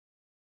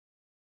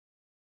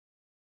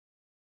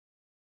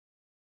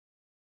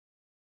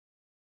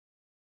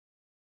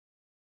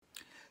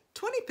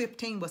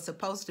2015 was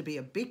supposed to be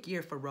a big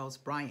year for Rose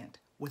Bryant,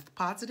 with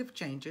positive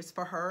changes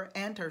for her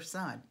and her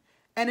son.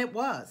 And it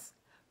was.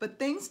 But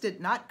things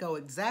did not go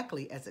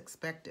exactly as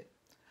expected.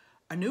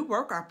 A new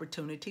work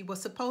opportunity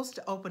was supposed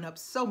to open up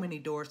so many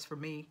doors for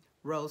me,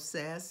 Rose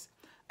says,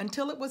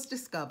 until it was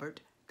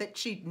discovered that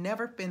she'd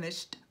never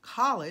finished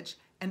college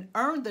and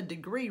earned the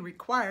degree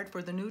required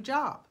for the new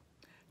job.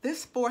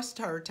 This forced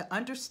her to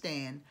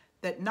understand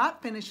that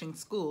not finishing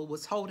school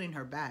was holding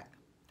her back.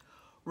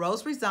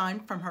 Rose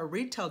resigned from her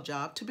retail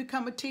job to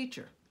become a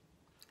teacher,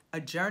 a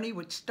journey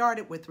which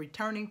started with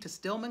returning to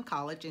Stillman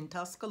College in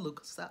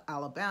Tuscaloosa,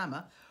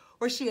 Alabama,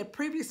 where she had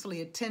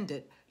previously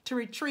attended to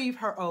retrieve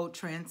her old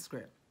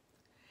transcript.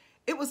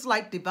 It was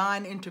like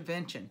divine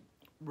intervention,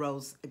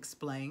 Rose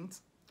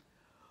explains.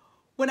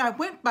 When I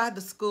went by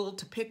the school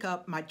to pick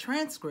up my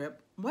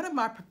transcript, one of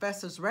my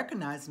professors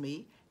recognized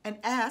me and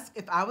asked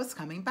if I was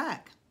coming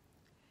back.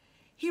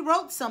 He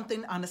wrote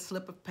something on a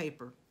slip of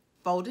paper,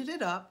 folded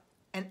it up,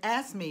 and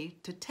asked me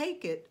to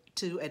take it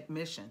to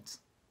admissions.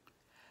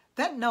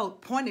 That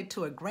note pointed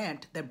to a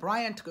grant that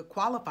Bryant could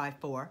qualify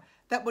for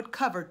that would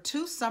cover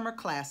 2 summer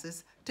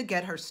classes to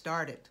get her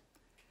started.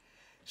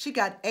 She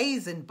got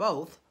A's in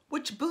both,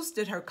 which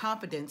boosted her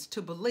confidence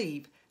to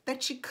believe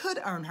that she could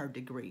earn her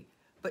degree,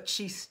 but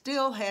she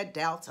still had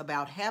doubts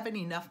about having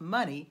enough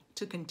money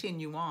to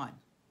continue on.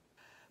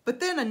 But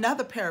then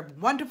another pair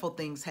of wonderful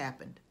things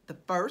happened. The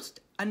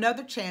first,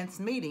 another chance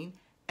meeting,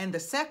 and the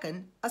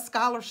second, a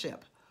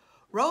scholarship.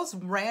 Rose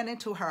ran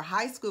into her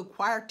high school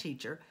choir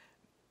teacher,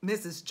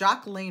 Mrs.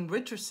 Jacqueline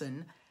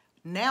Richardson,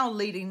 now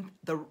leading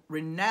the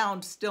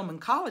renowned Stillman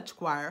College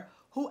Choir,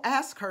 who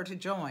asked her to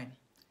join.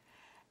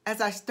 As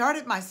I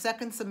started my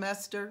second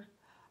semester,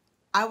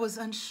 I was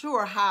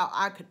unsure how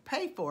I could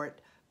pay for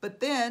it, but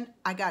then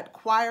I got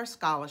choir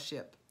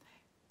scholarship.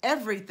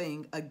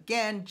 Everything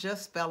again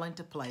just fell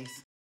into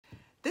place.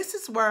 This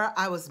is where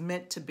I was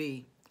meant to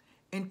be.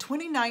 In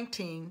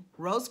 2019,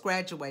 Rose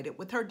graduated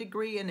with her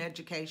degree in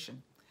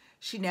education.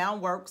 She now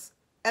works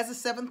as a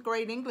 7th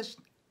grade English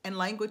and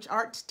language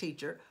arts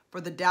teacher for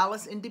the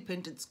Dallas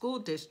Independent School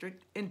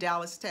District in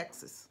Dallas,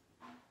 Texas.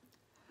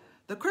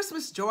 The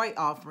Christmas Joy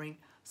Offering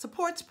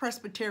supports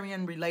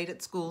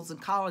Presbyterian-related schools and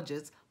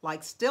colleges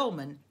like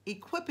Stillman,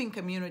 equipping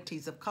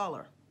communities of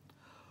color.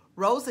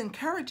 Rose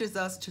encourages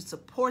us to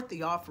support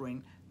the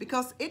offering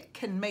because it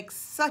can make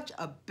such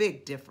a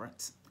big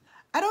difference.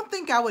 I don't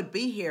think I would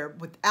be here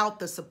without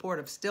the support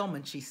of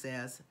Stillman, she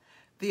says.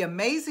 The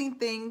amazing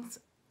thing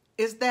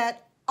is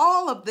that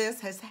all of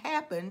this has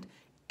happened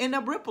in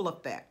a ripple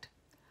effect.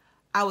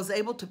 I was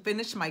able to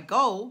finish my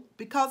goal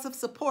because of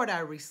support I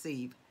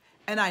received,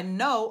 and I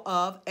know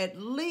of at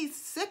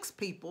least 6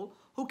 people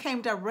who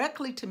came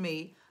directly to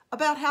me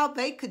about how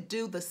they could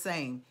do the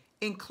same,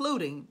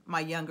 including my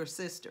younger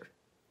sister.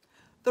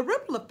 The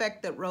ripple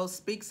effect that Rose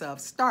speaks of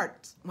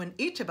starts when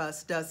each of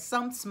us does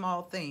some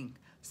small thing,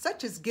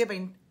 such as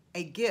giving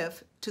a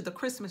gift to the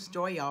Christmas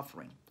Joy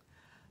Offering,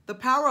 the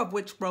power of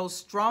which grows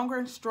stronger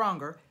and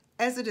stronger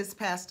as it is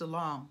passed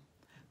along.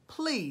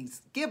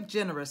 Please give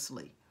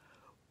generously.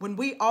 When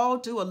we all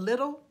do a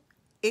little,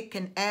 it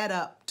can add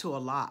up to a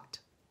lot.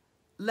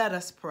 Let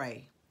us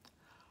pray.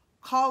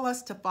 Call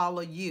us to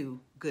follow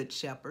you, Good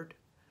Shepherd.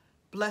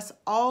 Bless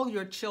all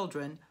your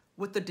children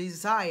with the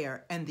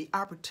desire and the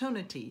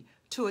opportunity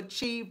to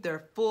achieve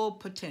their full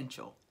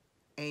potential.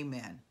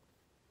 Amen.